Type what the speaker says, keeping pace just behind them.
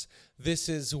This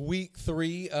is week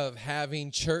 3 of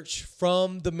having church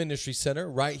from the ministry center.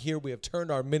 Right here, we have turned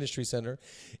our ministry center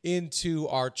into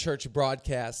our church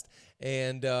broadcast.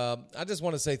 And I just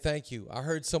want to say thank you. I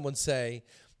heard someone say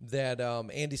that,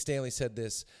 Andy Stanley said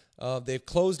this, they've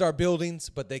closed our buildings,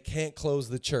 but they can't close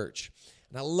the church.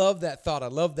 And I love that thought. I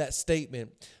love that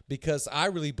statement because I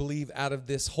really believe out of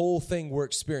this whole thing we're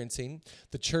experiencing,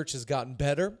 the church has gotten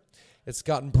better. It's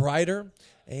gotten brighter,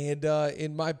 and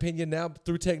in my opinion now,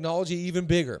 through technology, even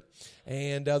bigger.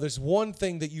 And there's one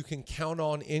thing that you can count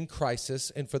on in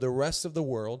crisis and for the rest of the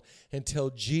world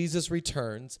until Jesus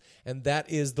returns, and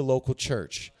that is the local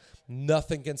church.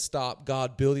 Nothing can stop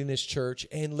God building his church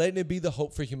and letting it be the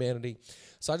hope for humanity.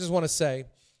 So I just want to say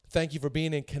thank you for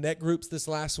being in Connect groups this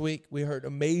last week. We heard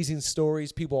amazing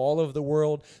stories, people all over the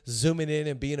world zooming in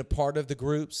and being a part of the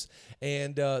groups.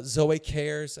 And ZOE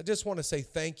Cares, I just want to say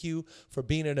thank you for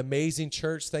being an amazing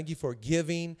church. Thank you for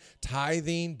giving,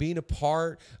 tithing, being a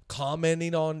part,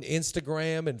 commenting on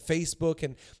Instagram and Facebook.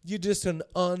 And you're just an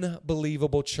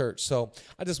unbelievable church. So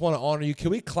I just want to honor you. Can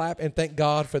we clap and thank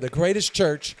God for the greatest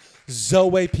church,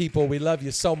 ZOE people? We love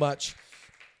you so much.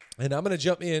 And I'm going to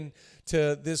jump in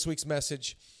to this week's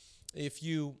message. If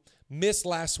you missed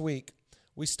last week,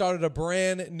 we started a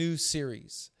brand new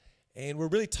series, and we're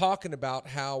really talking about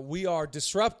how we are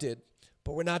disrupted,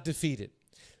 but we're not defeated.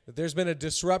 There's been a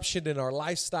disruption in our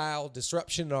lifestyle,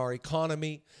 disruption in our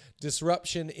economy,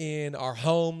 disruption in our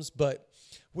homes, but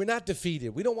we're not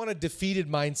defeated. We don't want a defeated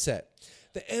mindset.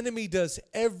 The enemy does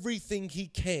everything he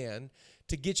can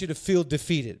to get you to feel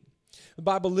defeated. The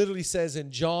Bible literally says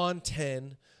in John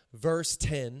 10, verse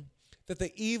 10, that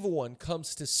the evil one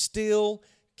comes to steal,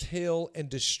 kill, and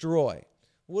destroy.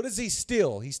 What does he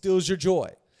steal? He steals your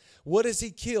joy. What does he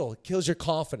kill? He kills your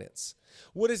confidence.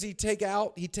 What does he take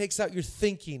out? He takes out your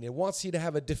thinking and wants you to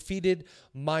have a defeated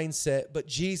mindset. But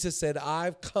Jesus said,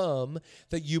 I've come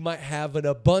that you might have an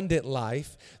abundant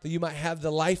life, that you might have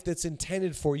the life that's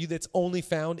intended for you that's only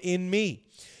found in me.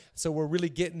 So we're really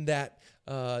getting that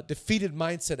defeated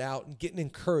mindset out and getting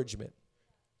encouragement.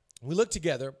 We look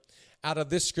together out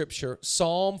of this scripture,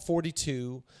 Psalm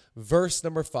 42, verse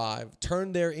number 5.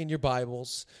 Turn there in your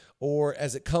Bibles, or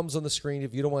as it comes on the screen.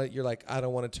 If you don't want it, you're like, I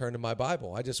don't want to turn to my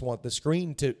Bible. I just want the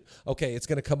screen to, okay, it's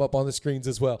going to come up on the screens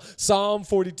as well. Psalm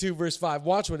 42, verse 5.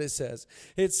 Watch what it says.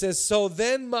 It says, so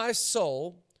then my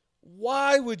soul,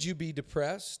 why would you be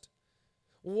depressed?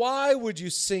 Why would you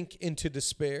sink into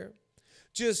despair?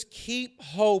 Just keep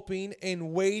hoping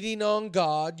and waiting on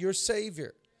God, your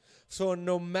Savior. So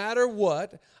no matter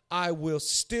what, I will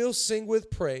still sing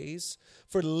with praise,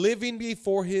 for living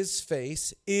before his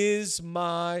face is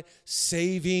my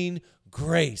saving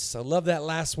grace. I love that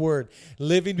last word.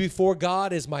 Living before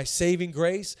God is my saving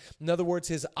grace. In other words,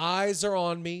 his eyes are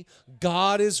on me.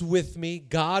 God is with me.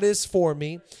 God is for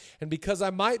me. And because I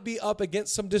might be up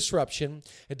against some disruption,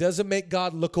 it doesn't make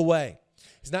God look away.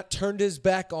 He's not turned his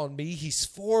back on me. He's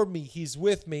for me. He's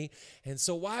with me. And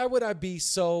so why would I be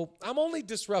so, I'm only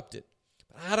disrupted.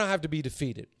 I don't have to be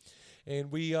defeated.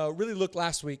 And we really looked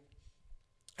last week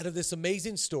out of this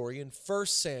amazing story in 1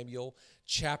 Samuel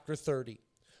chapter 30.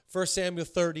 1 Samuel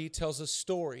 30 tells a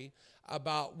story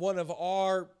about one of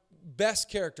our best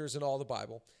characters in all the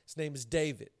Bible. His name is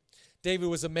David. David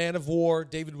was a man of war.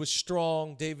 David was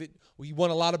strong. He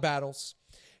won a lot of battles.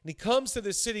 And he comes to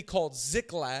this city called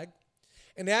Ziklag.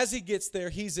 And as he gets there,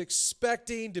 he's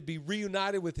expecting to be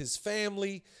reunited with his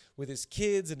family, with his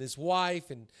kids and his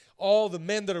wife, and all the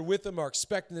men that are with him are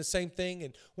expecting the same thing.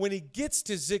 And when he gets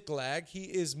to Ziklag, he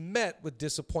is met with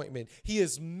disappointment. He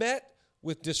is met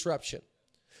with disruption.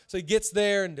 So he gets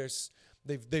there, and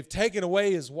they've taken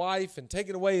away his wife and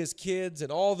taken away his kids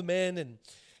and all the men, and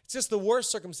it's just the worst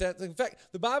circumstance. In fact,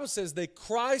 the Bible says they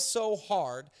cry so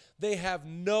hard, they have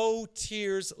no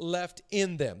tears left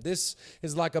in them. This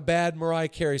is like a bad Mariah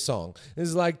Carey song. This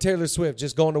is like Taylor Swift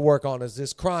just going to work on us,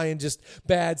 just crying, just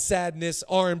bad sadness,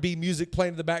 R&B music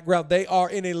playing in the background. They are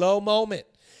in a low moment.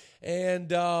 And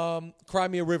Cry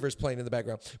Me a River is playing in the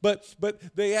background. But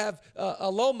they have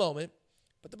a low moment.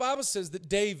 But the Bible says that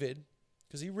David,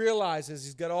 because he realizes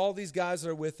he's got all these guys that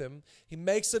are with him, he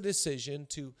makes a decision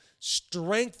to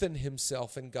strengthen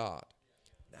himself in God.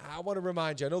 Now, I want to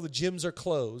remind you, I know the gyms are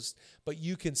closed, but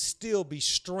you can still be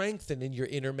strengthened in your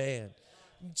inner man.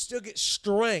 You can still get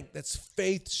strength. That's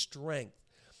faith strength.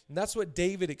 And that's what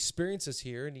David experiences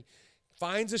here, and he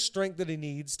finds the strength that he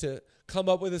needs to come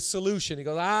up with a solution. He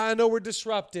goes, I know we're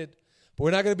disrupted, but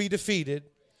we're not going to be defeated.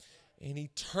 And he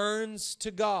turns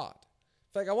to God.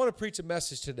 In fact, I want to preach a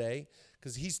message today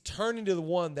because he's turning to the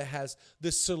one that has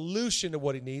the solution to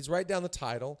what he needs. Write down the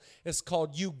title. It's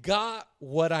called You Got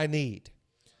What I Need.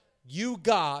 You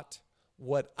got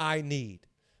what I need.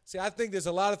 See, I think there's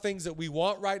a lot of things that we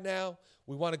want right now.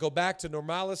 We want to go back to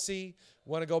normalcy.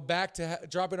 We want to go back to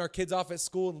dropping our kids off at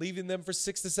school and leaving them for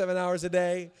 6 to 7 hours a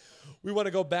day. We want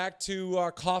to go back to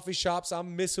our coffee shops.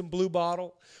 I'm missing Blue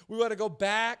Bottle. We want to go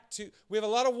back to, we have a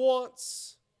lot of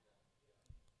wants.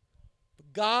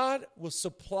 But God will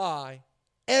supply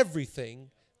everything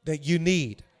that you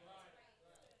need.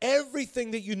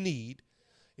 Everything that you need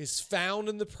is found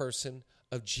in the person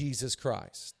of Jesus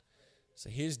Christ. So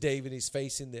here's David. He's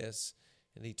facing this,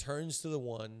 and he turns to the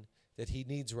one that he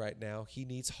needs right now. He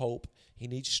needs hope. He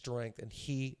needs strength, and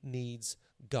he needs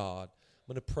God.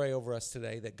 I'm going to pray over us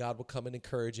today that God will come and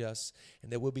encourage us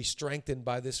and that we'll be strengthened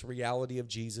by this reality of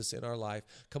Jesus in our life.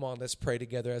 Come on, let's pray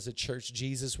together as a church.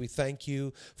 Jesus, we thank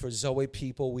you for ZOE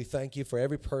people. We thank you for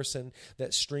every person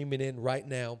that's streaming in right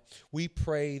now. We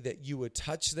pray that you would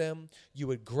touch them, you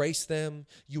would grace them,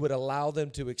 you would allow them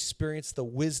to experience the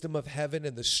wisdom of heaven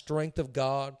and the strength of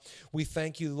God. We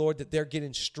thank you, Lord, that they're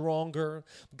getting stronger.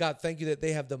 God, thank you that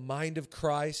they have the mind of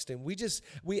Christ. And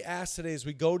we ask today as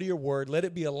we go to your word, let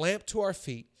it be a lamp to our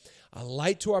feet, a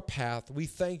light to our path. We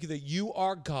thank you that you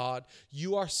are God,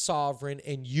 you are sovereign,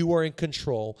 and you are in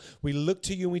control. We look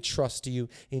to you and we trust you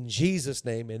in Jesus'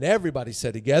 name. And everybody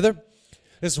said together,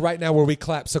 this is right now where we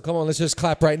clap. So come on, let's just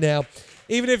clap right now.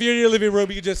 Even if you're in your living room,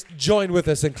 you can just join with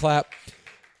us and clap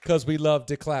because we love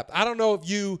to clap. I don't know if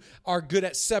you are good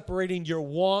at separating your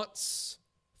wants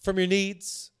from your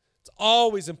needs. It's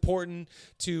always important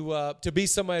to be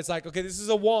somebody that's like, okay, this is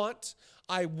a want.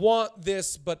 I want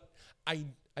this, but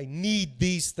I need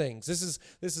these things. This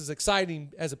is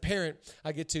exciting. As a parent,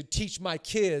 I get to teach my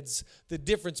kids the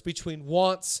difference between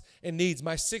wants and needs.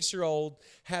 My 6-year-old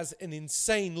has an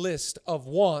insane list of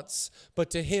wants, but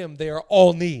to him, they are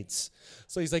all needs.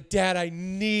 So he's like, Dad, I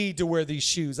need to wear these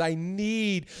shoes. I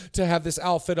need to have this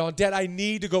outfit on. Dad, I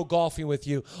need to go golfing with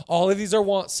you. All of these are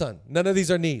wants, son. None of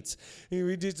these are needs.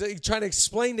 We're trying to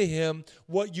explain to him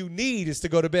what you need is to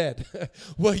go to bed.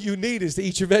 What you need is to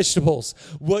eat your vegetables.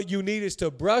 What you need is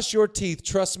to brush your teeth.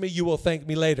 Trust me, you will thank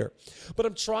me later. But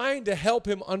I'm trying to help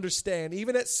him understand,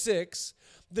 even at 6,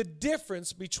 the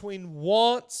difference between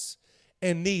wants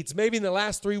and needs. Maybe in the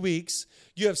last 3 weeks,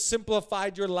 you have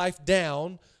simplified your life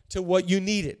down to what you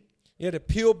needed. You had to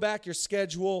peel back your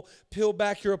schedule, peel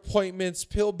back your appointments,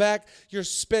 peel back your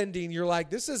spending. You're like,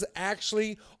 this is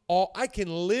actually all, I can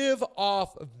live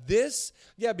off of this.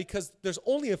 Yeah, because there's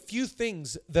only a few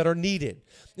things that are needed.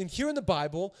 And here in the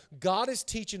Bible, God is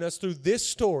teaching us through this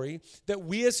story that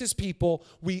we as his people,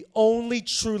 we only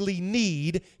truly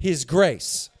need his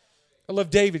grace. I love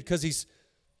David because he's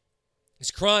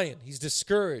crying. He's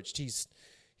discouraged. He's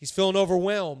feeling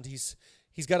overwhelmed. He's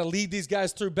got to lead these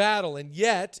guys through battle. And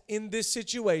yet, in this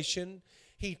situation,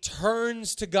 he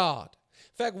turns to God.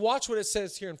 In fact, watch what it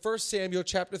says here in 1 Samuel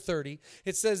chapter 30.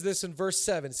 It says this in verse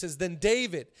 7. It says, Then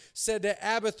David said to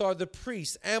Abiathar the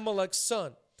priest, Amalek's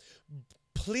son,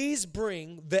 Please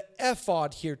bring the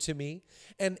ephod here to me.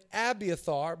 And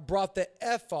Abiathar brought the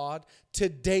ephod to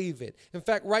David. In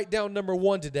fact, write down number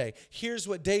 1 today. Here's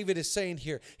what David is saying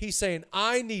here. He's saying,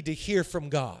 I need to hear from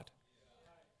God.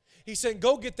 He's saying,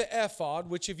 go get the ephod,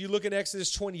 which if you look at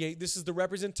Exodus 28, this is the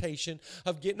representation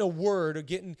of getting a word or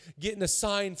getting a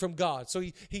sign from God. So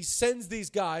he sends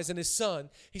these guys and his son.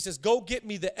 He says, go get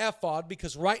me the ephod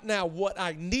because right now what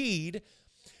I need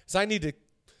is I need to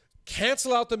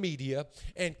cancel out the media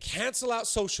and cancel out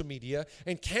social media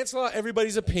and cancel out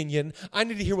everybody's opinion. I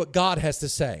need to hear what God has to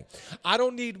say. I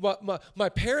don't need what my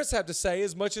parents have to say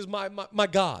as much as my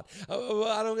God.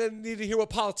 I don't need to hear what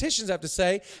politicians have to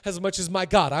say as much as my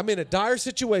God. I'm in a dire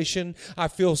situation. I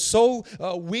feel so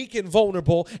weak and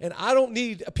vulnerable, and I don't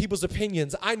need people's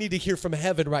opinions. I need to hear from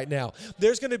heaven right now.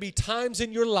 There's going to be times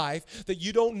in your life that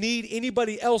you don't need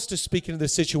anybody else to speak into the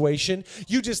situation.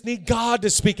 You just need God to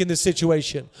speak in the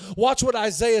situation. Watch what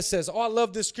Isaiah says. Oh, I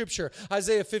love this scripture.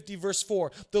 Isaiah 50 verse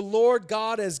 4. The Lord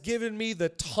God has given me the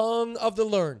tongue of the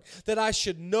learned, that I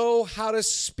should know how to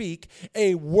speak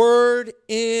a word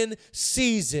in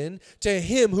season to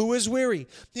him who is weary.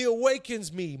 He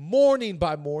awakens me morning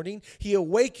by morning. He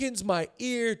awakens my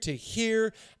ear to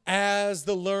hear as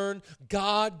the learned.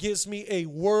 God gives me a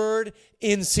word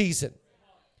in season.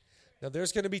 Now,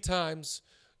 there's going to be times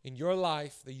in your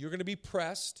life that you're going to be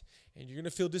pressed and you're going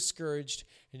to feel discouraged,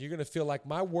 and you're going to feel like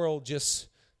my world just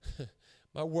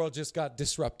got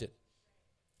disrupted.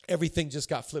 Everything just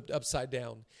got flipped upside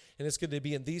down. And it's going to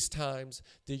be in these times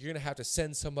that you're going to have to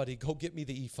send somebody, go get me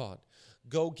the ephod.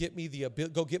 Go get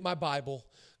my Bible.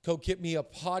 Go get me a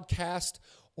podcast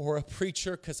or a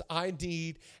preacher because I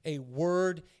need a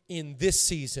word in this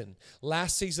season.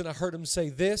 Last season, I heard him say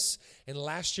this, and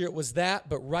last year it was that,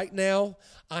 but right now,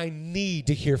 I need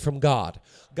to hear from God.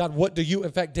 God, what do you,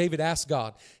 in fact, David asked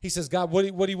God, he says, God, what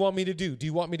do you want me to do? Do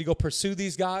you want me to go pursue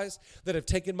these guys that have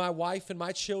taken my wife and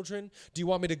my children? Do you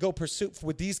want me to go pursue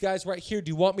with these guys right here? Do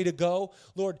you want me to go?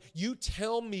 Lord, you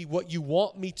tell me what you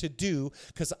want me to do,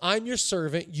 because I'm your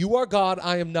servant. You are God,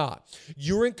 I am not.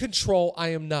 You're in control, I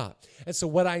am not. And so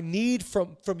what I need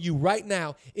from you right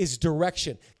now is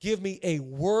direction. Give me a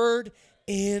word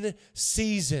in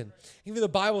season. Even the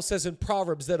Bible says in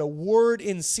Proverbs that a word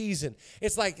in season,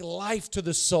 it's like life to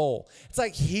the soul. It's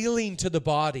like healing to the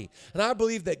body. And I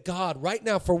believe that God, right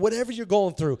now, for whatever you're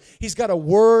going through, he's got a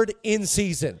word in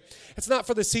season. It's not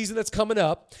for the season that's coming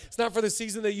up. It's not for the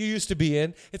season that you used to be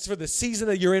in. It's for the season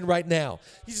that you're in right now.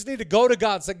 You just need to go to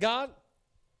God and say, God,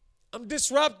 I'm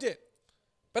disrupted,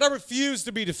 but I refuse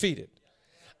to be defeated.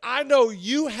 I know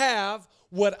you have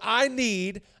what I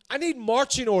need. I need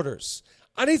marching orders.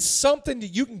 I need something that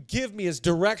you can give me as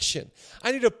direction.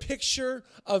 I need a picture,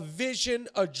 a vision,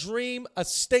 a dream, a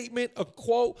statement, a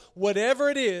quote, whatever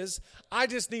it is. I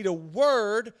just need a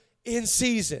word in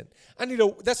season.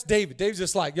 That's David. David's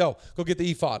just like, yo, go get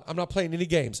the ephod. I'm not playing any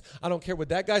games. I don't care what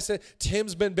that guy said.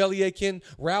 Tim's been belly aching.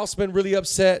 Ralph's been really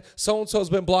upset.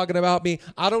 So-and-so's been blogging about me.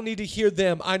 I don't need to hear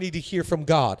them. I need to hear from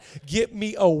God. Get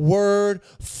me a word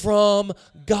from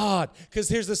God. Because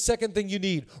here's the second thing you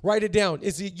need. Write it down.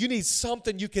 You need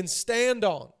something you can stand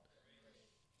on.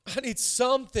 I need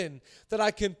something that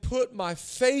I can put my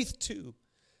faith to.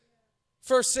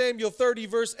 1 Samuel 30,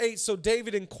 verse 8, so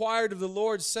David inquired of the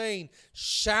Lord, saying,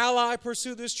 shall I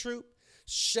pursue this troop?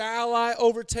 Shall I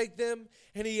overtake them?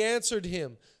 And he answered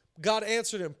him. God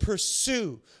answered him,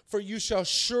 pursue, for you shall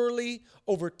surely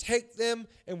overtake them,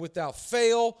 and without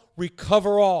fail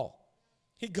recover all.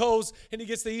 He goes and he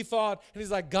gets the ephod, and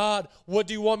he's like, God, what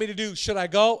do you want me to do? Should I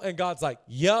go? And God's like,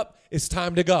 yep, it's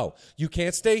time to go. You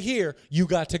can't stay here. You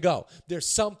got to go. There's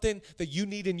something that you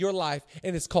need in your life,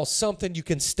 and it's called something you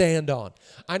can stand on.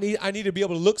 I need to be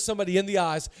able to look somebody in the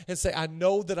eyes and say, I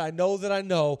know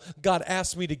God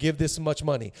asked me to give this much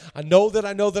money. I know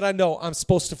I'm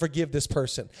supposed to forgive this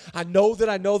person. I know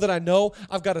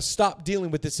I've got to stop dealing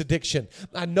with this addiction.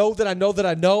 I know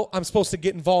I'm supposed to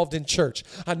get involved in church.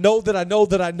 I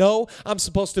know I'm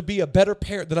supposed to be a better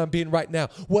parent than I'm being right now.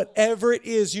 Whatever it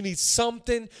is, you need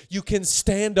something you can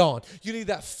stand on. You need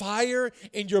that fire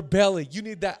in your belly. You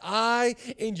need that eye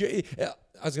in your...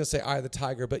 I was going to say eye of the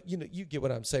tiger, but you get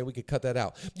what I'm saying. We could cut that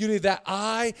out. You need that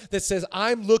eye that says,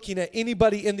 I'm looking at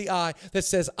anybody in the eye that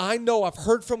says, I know I've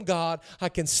heard from God. I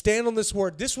can stand on this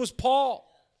word. This was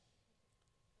Paul.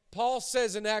 Paul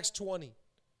says in Acts 20,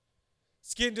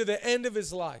 it's getting to the end of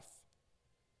his life.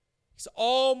 He's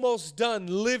almost done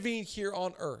living here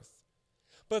on earth.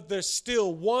 But there's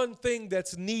still one thing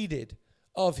that's needed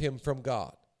of him from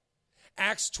God.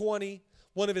 Acts 20,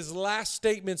 one of his last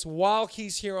statements while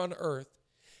he's here on earth,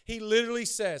 he literally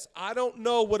says, I don't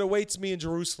know what awaits me in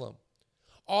Jerusalem.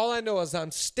 All I know is I'm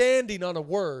standing on a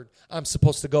word. I'm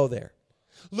supposed to go there.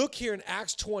 Look here in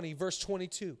Acts 20, verse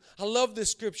 22. I love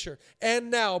this scripture.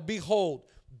 And now, behold,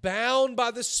 bound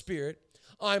by the Spirit,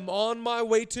 I'm on my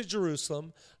way to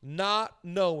Jerusalem, not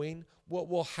knowing what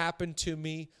will happen to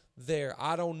me there.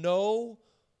 I don't know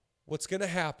what's going to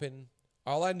happen.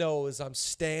 All I know is I'm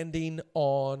standing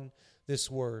on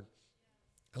this word.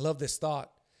 I love this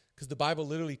thought because the Bible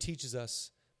literally teaches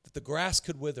us that the grass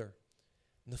could wither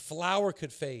and the flower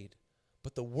could fade,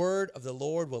 but the word of the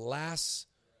Lord will last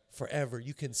forever.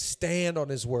 You can stand on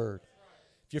his word.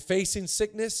 If you're facing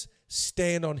sickness,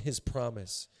 stand on his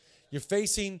promise. You're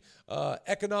facing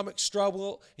economic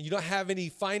struggle and you don't have any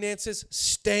finances,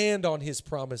 stand on his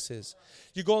promises.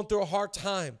 You're going through a hard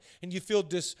time and you feel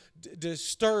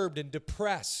disturbed and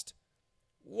depressed.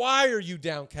 Why are you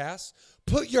downcast?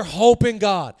 Put your hope in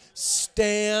God.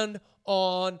 Stand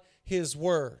on his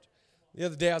word. The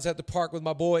other day I was at the park with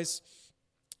my boys,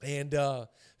 and this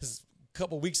is a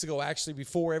couple weeks ago actually,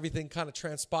 before everything kind of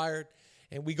transpired.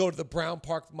 And we go to the brown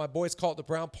park. My boys call it the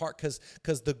brown park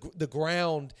because the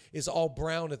ground is all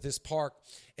brown at this park.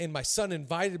 And my son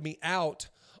invited me out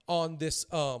on this,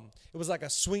 it was like a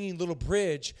swinging little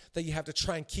bridge that you have to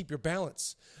try and keep your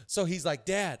balance. So he's like,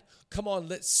 Dad, come on,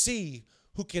 let's see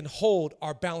who can hold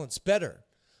our balance better.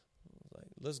 Like,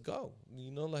 let's go.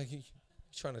 Like you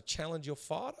trying to challenge your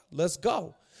father? Let's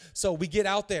go. So we get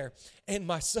out there, and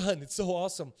my son, it's so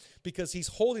awesome because he's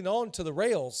holding on to the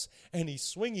rails and he's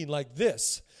swinging like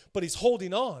this, but he's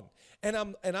holding on. And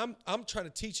I'm trying to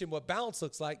teach him what balance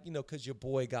looks like, because your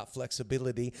boy got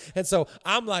flexibility. And so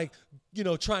I'm like,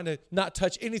 trying to not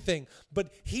touch anything,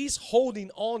 but he's holding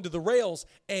on to the rails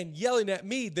and yelling at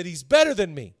me that he's better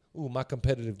than me. Ooh, my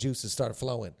competitive juices started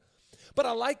flowing. But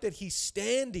I like that he's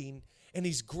standing and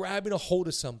he's grabbing a hold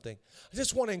of something. I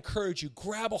just want to encourage you,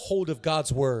 grab a hold of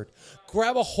God's word.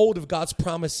 Grab a hold of God's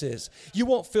promises. You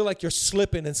won't feel like you're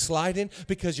slipping and sliding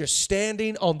because you're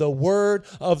standing on the word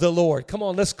of the Lord. Come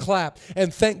on, let's clap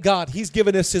and thank God. He's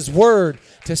given us his word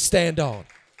to stand on.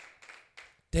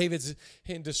 David's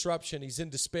in disruption. He's in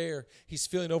despair. He's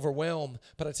feeling overwhelmed.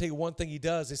 But I tell you one thing he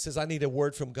does. He says, I need a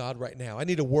word from God right now. I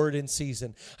need a word in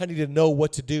season. I need to know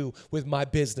what to do with my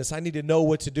business. I need to know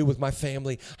what to do with my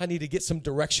family. I need to get some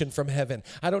direction from heaven.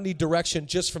 I don't need direction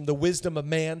just from the wisdom of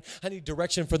man. I need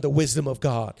direction from the wisdom of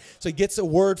God. So he gets a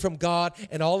word from God,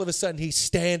 and all of a sudden he's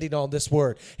standing on this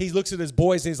word. He looks at his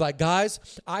boys and he's like, guys,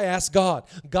 I asked God.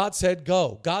 God said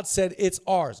go. God said it's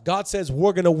ours. God says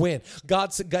we're going to win.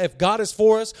 God said, if God is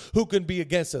for us, who can be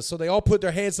against us? So they all put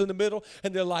their hands in the middle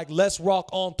and they're like, let's rock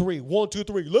on three. 1, 2,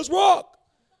 3, let's rock.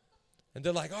 And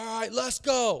they're like, all right, let's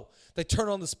go. They turn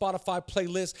on the Spotify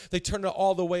playlist. They turn it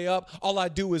all the way up. All I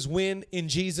do is win in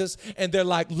Jesus. And they're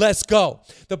like, let's go.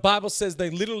 The Bible says they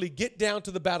literally get down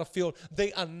to the battlefield.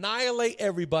 They annihilate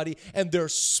everybody, and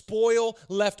there's spoil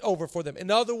left over for them. In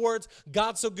other words,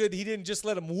 God's so good, he didn't just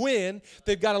let them win.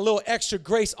 They've got a little extra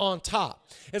grace on top.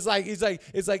 It's like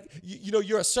you know,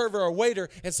 you're a server or a waiter,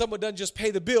 and someone doesn't just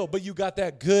pay the bill, but you got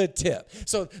that good tip.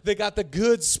 So they got the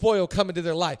good spoil coming to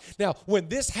their life. Now, when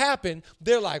this happened,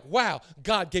 they're like, wow,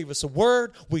 God gave us a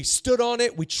word. We stood on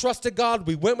it. We trusted God.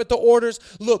 We went with the orders.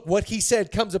 Look, what he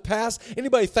said comes to pass.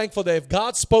 Anybody thankful that if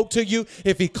God spoke to you,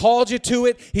 if he called you to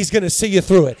it, he's going to see you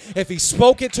through it. If he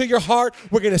spoke it to your heart,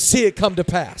 we're going to see it come to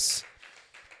pass.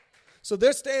 So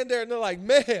they're standing there and they're like,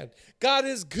 man, God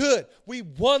is good. We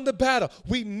won the battle.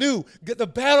 We knew the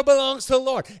battle belongs to the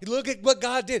Lord. Look at what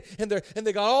God did. And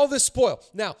they got all this spoil.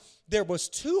 Now, there was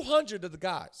 200 of the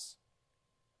guys,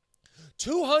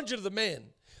 200 of the men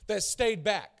that stayed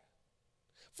back.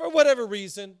 For whatever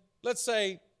reason, let's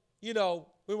say, you know,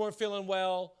 we weren't feeling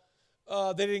well.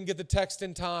 They didn't get the text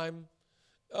in time.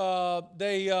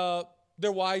 Their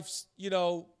wives, you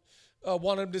know,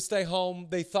 wanted them to stay home.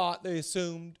 They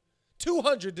assumed.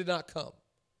 200 did not come.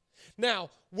 Now,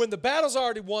 when the battle's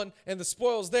already won and the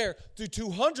spoil's there, the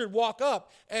 200 walk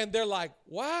up and they're like,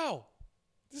 wow,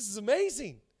 this is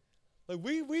amazing. Like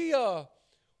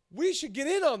we should get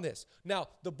in on this. Now,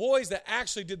 the boys that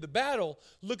actually did the battle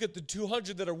look at the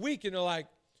 200 that are weak and they're like,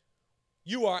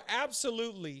 you are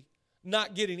absolutely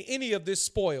not getting any of this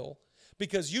spoil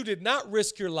because you did not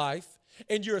risk your life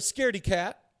and you're a scaredy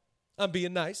cat. I'm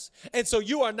being nice. And so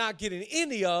you are not getting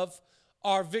any of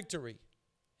our victory.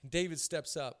 And David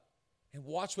steps up. And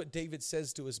watch what David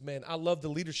says to his men. I love the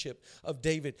leadership of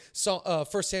David. 1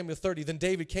 Samuel 30, then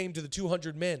David came to the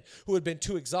 200 men who had been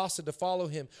too exhausted to follow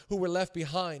him, who were left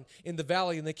behind in the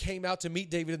valley, and they came out to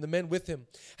meet David and the men with him.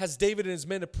 As David and his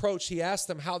men approached, he asked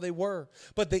them how they were.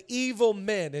 But the evil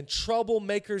men and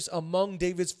troublemakers among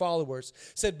David's followers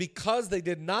said, because they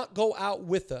did not go out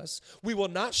with us, we will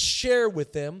not share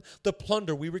with them the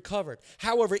plunder we recovered.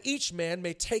 However, each man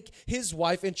may take his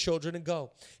wife and children and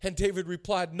go. And David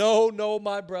replied, no,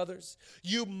 my brothers,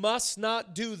 you must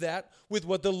not do that with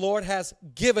what the Lord has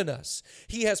given us.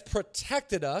 He has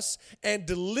protected us and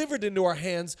delivered into our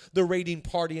hands the raiding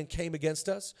party and came against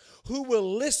us. Who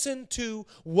will listen to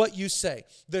what you say?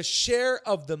 The share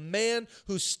of the man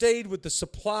who stayed with the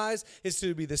supplies is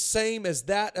to be the same as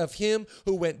that of him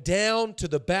who went down to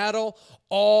the battle.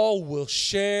 All will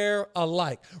share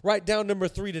alike. Write down number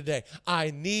 3 today. I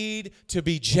need to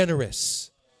be generous.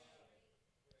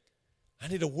 I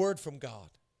need a word from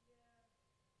God.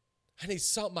 I need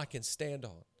something I can stand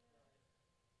on.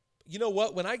 You know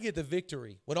what? When I get the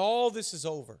victory, when all this is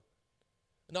over,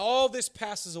 and all this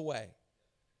passes away,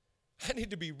 I need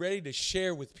to be ready to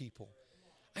share with people.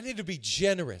 I need to be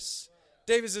generous.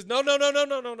 David says, no.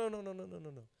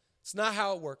 It's not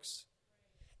how it works.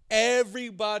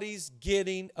 Everybody's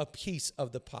getting a piece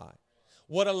of the pie.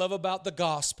 What I love about the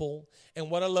gospel and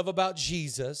what I love about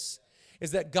Jesus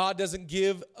is that God doesn't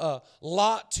give a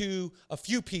lot to a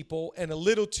few people and a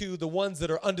little to the ones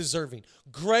that are undeserving.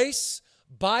 Grace,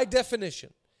 by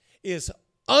definition, is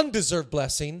undeserved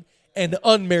blessing and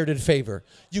unmerited favor.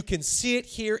 You can see it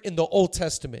here in the Old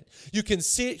Testament. You can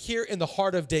see it here in the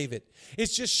heart of David.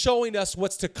 It's just showing us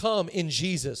what's to come in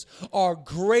Jesus, our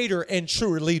greater and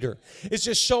truer leader. It's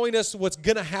just showing us what's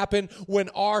going to happen when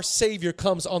our Savior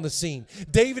comes on the scene.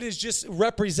 David is just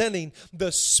representing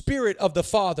the Spirit of the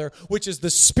Father, which is the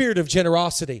spirit of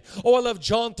generosity. Oh, I love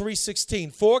John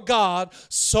 3:16. For God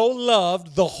so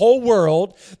loved the whole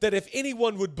world that if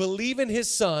anyone would believe in his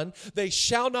Son, they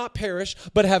shall not perish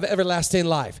but have everlasting everlasting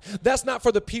life. That's not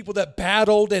for the people that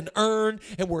battled and earned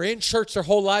and were in church their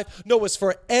whole life. No, it's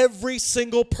for every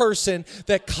single person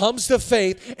that comes to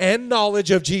faith and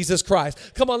knowledge of Jesus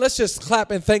Christ. Come on, let's just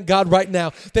clap and thank God right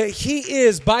now that he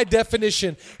is, by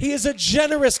definition, he is a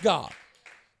generous God.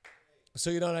 So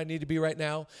you know what I need to be right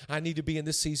now? I need to be in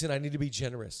this season. I need to be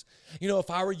generous. You know, if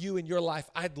I were you in your life,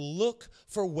 I'd look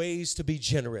for ways to be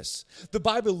generous. The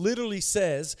Bible literally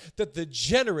says that the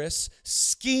generous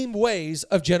scheme ways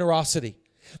of generosity.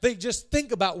 They just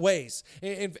think about ways.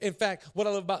 In fact, what I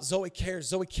love about ZOE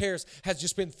Cares has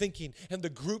just been thinking, and the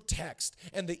group text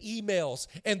and the emails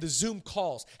and the Zoom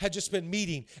calls have just been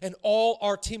meeting, and all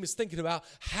our team is thinking about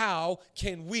how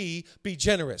can we be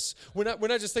generous. We're not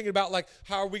just thinking about like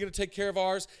how are we going to take care of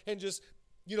ours and just,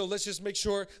 you know, let's just make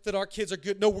sure that our kids are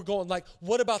good. No, we're going like,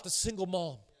 what about the single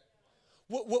mom?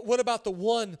 What about the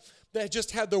one that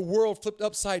just had their world flipped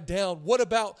upside down? What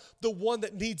about the one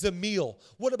that needs a meal?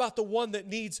 What about the one that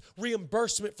needs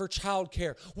reimbursement for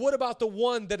childcare? What about the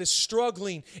one that is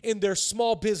struggling in their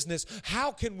small business?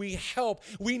 How can we help?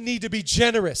 We need to be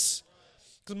generous.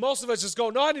 Because most of us just go,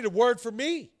 no, I need a word for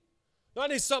me. No, I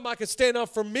need something I can stand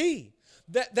up for me.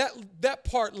 That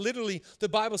part literally, the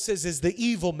Bible says, is the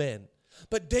evil men.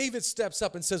 But David steps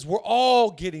up and says, we're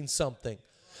all getting something.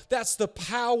 That's the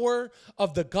power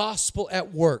of the gospel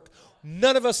at work.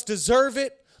 None of us deserve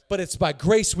it, but it's by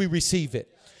grace we receive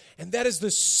it. And that is the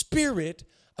spirit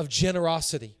of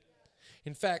generosity.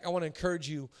 In fact, I want to encourage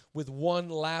you with one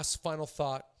last final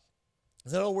thought.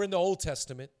 I know we're in the Old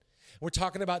Testament. We're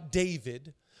talking about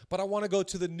David, but I want to go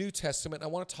to the New Testament. I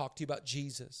want to talk to you about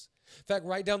Jesus. In fact,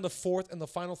 write down the fourth and the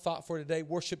final thought for today.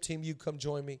 Worship team, you come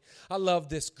join me. I love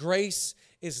this. Grace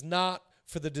is not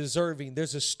for the deserving.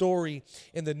 There's a story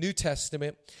in the New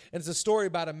Testament, and it's a story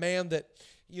about a man that,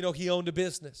 you know, he owned a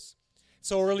business.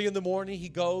 So early in the morning, he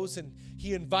goes and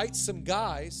he invites some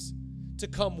guys to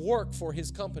come work for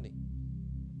his company.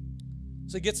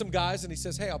 So he gets some guys and he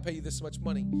says, hey, I'll pay you this much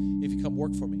money if you come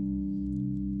work for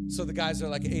me. So the guys are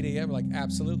like 8 a.m. like,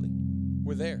 absolutely,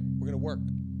 we're there. We're going to work.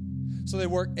 So they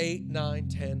work 8, 9,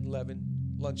 10,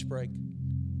 11, lunch break.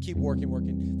 Keep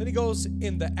working. Then he goes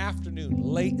in the afternoon,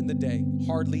 late in the day,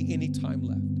 hardly any time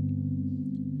left.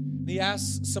 And he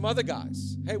asks some other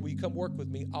guys, hey, will you come work with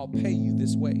me? I'll pay you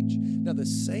this wage. Now, the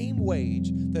same wage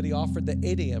that he offered the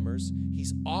 8 a.m.ers,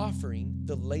 he's offering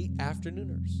the late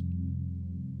afternooners.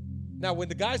 Now, when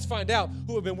the guys find out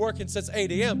who have been working since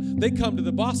 8 a.m., they come to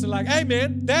the boss and like, hey,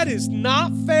 man, that is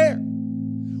not fair.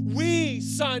 We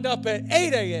signed up at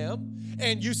 8 a.m.,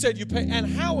 and you said you pay, and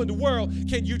how in the world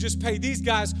can you just pay these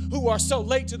guys who are so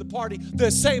late to the party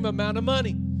the same amount of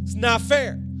money? It's not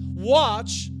fair.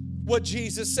 Watch what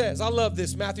Jesus says. I love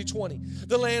this, Matthew 20.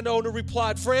 The landowner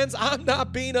replied, friends, I'm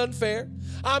not being unfair.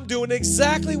 I'm doing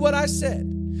exactly what I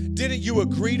said. Didn't you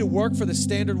agree to work for the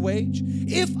standard wage?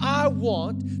 If I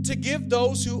want to give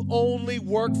those who only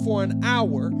work for an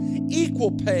hour equal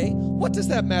pay, what does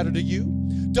that matter to you?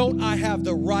 Don't I have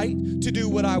the right to do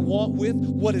what I want with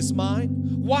what is mine?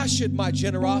 Why should my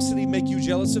generosity make you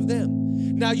jealous of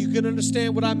them? Now you can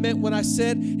understand what I meant when I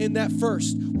said in that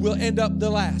first will end up the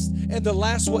last, and the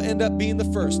last will end up being the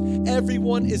first.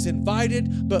 Everyone is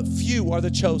invited, but few are the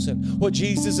chosen. What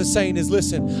Jesus is saying is,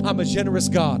 listen, I'm a generous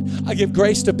God. I give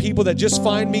grace to people that just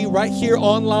find me right here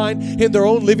online in their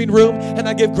own living room, and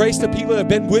I give grace to people that have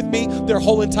been with me their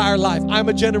whole entire life. I'm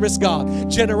a generous God.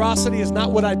 Generosity is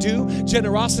not what I do.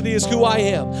 Generosity is who I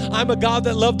am. I'm a God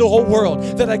that loved the whole world,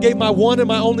 that I gave my one and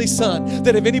my only son,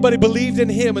 that if anybody believed in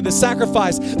him and the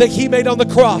sacrifice that he made on the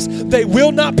cross, they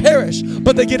will not perish,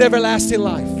 but they get everlasting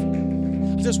life.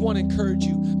 I just want to encourage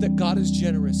you that God is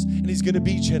generous, and he's going to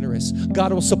be generous.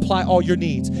 God will supply all your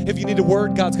needs. If you need a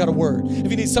word, God's got a word.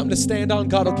 If you need something to stand on,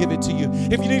 God will give it to you.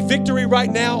 If you need victory right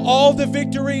now, all the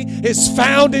victory is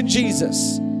found in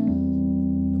Jesus.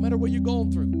 No matter what you're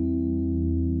going through.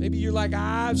 Maybe you're like,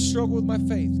 I've struggled with my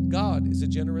faith. God is a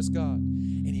generous God,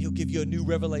 and he'll give you a new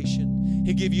revelation.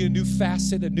 He'll give you a new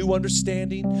facet, a new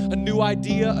understanding, a new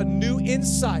idea, a new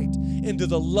insight into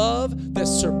the love that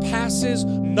surpasses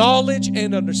knowledge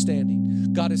and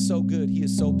understanding. God is so good. He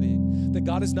is so big that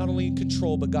God is not only in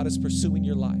control, but God is pursuing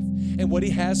your life. And what he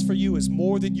has for you is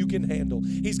more than you can handle.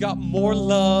 He's got more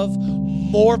love,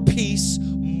 more peace,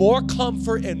 more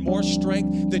comfort, and more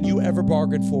strength than you ever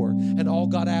bargained for. And all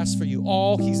God asks for you,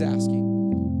 all he's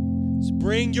asking is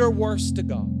bring your worst to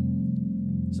God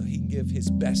so he can give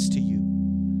his best to you.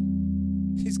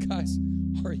 These guys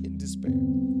are in despair.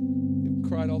 They've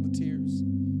cried all the tears.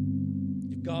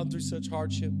 You've gone through such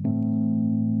hardship.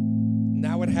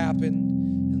 Now it happened,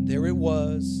 and there it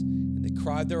was, and they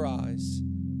cried their eyes,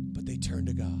 but they turned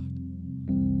to God.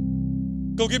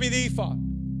 Go give me the ephod.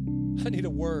 I need a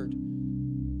word.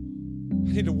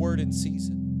 I need a word in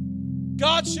season.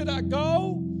 God, should I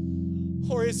go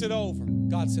or is it over?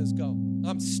 God says go.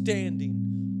 I'm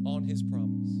standing on his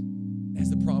promise. As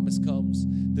the promise comes,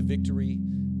 the victory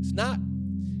is not,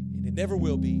 and it never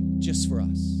will be, just for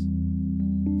us.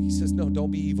 He says, no,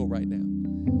 don't be evil right now.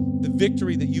 The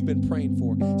victory that you've been praying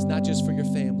for is not just for your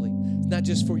family. It's not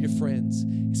just for your friends.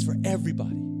 It's for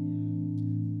everybody.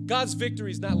 God's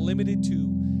victory is not limited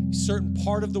to a certain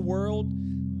part of the world,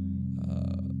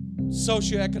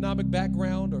 socioeconomic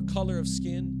background, or color of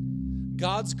skin.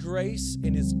 God's grace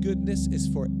and his goodness is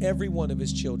for every one of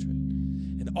his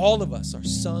children. And all of us are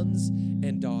sons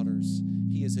and daughters.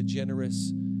 He is a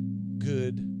generous,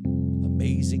 good,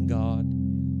 amazing God.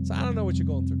 So I don't know what you're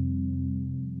going through.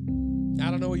 I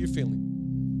don't know what you're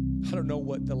feeling. I don't know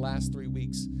what the last 3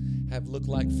 weeks have looked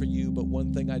like for you, but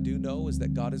one thing I do know is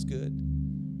that God is good.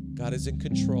 God is in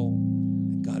control,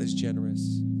 and God is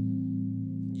generous.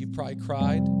 You've probably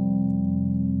cried,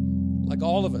 like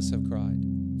all of us have cried.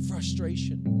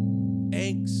 Frustration,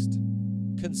 angst,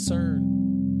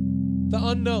 concern, the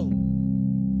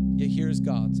unknown. Yet here is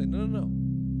God saying, no,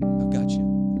 I've got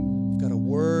you. I've got a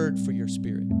word for your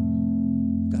spirit.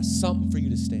 I've got something for you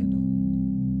to stand on.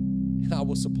 And I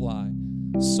will supply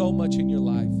so much in your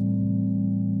life.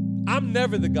 I'm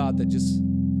never the God that just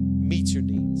meets your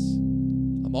needs.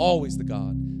 I'm always the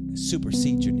God that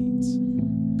supersedes your needs.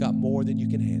 Got more than you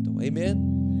can handle.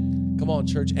 Amen? Come on,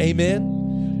 church.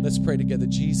 Amen? Let's pray together.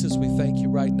 Jesus, we thank you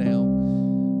right now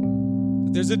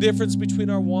that there's a difference between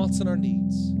our wants and our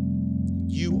needs.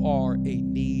 You are a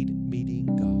need-meeting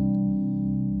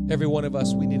God. Every one of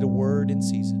us, we need a word in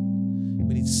season.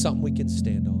 We need something we can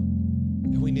stand on.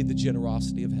 And we need the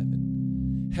generosity of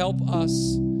heaven. Help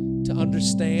us to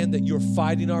understand that you're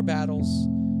fighting our battles.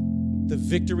 The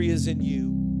victory is in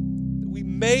you. We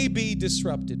may be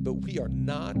disrupted, but we are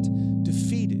not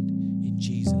defeated in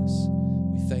Jesus.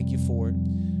 We thank you for it.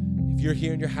 If you're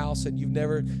here in your house and you've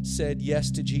never said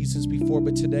yes to Jesus before,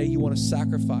 but today you want to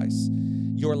sacrifice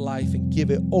your life and give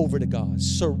it over to God.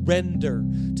 Surrender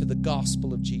to the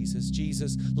gospel of Jesus.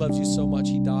 Jesus loves you so much.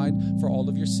 He died for all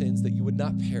of your sins that you would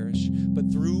not perish,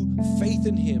 but through faith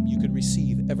in him, you could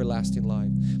receive everlasting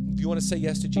life. If you want to say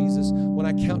yes to Jesus, when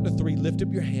I count to 3, lift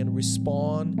up your hand and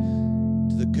respond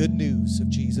to the good news of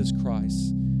Jesus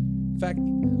Christ. In fact,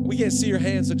 we can't see your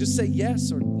hand, so just say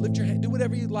yes or lift your hand. Do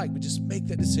whatever you like, but just make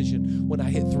that decision when I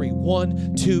hit 3.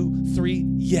 1, 2, 3,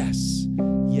 yes.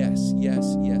 Yes,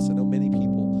 yes, yes. I know many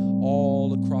people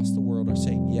all across the world are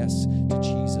saying yes to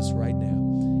Jesus right now.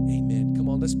 Amen. Come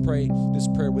on, let's pray this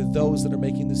prayer with those that are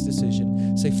making this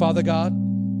decision. Say, Father God,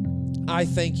 I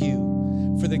thank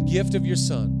you for the gift of your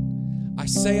Son. I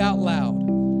say out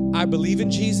loud, I believe in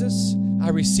Jesus, I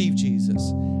receive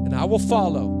Jesus, and I will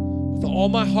follow with all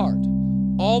my heart,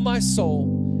 all my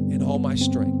soul, and all my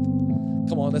strength.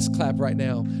 Come on, let's clap right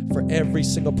now for every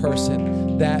single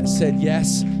person that said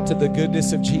yes to the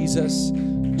goodness of Jesus.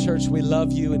 Church, we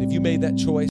love you, and if you made that choice,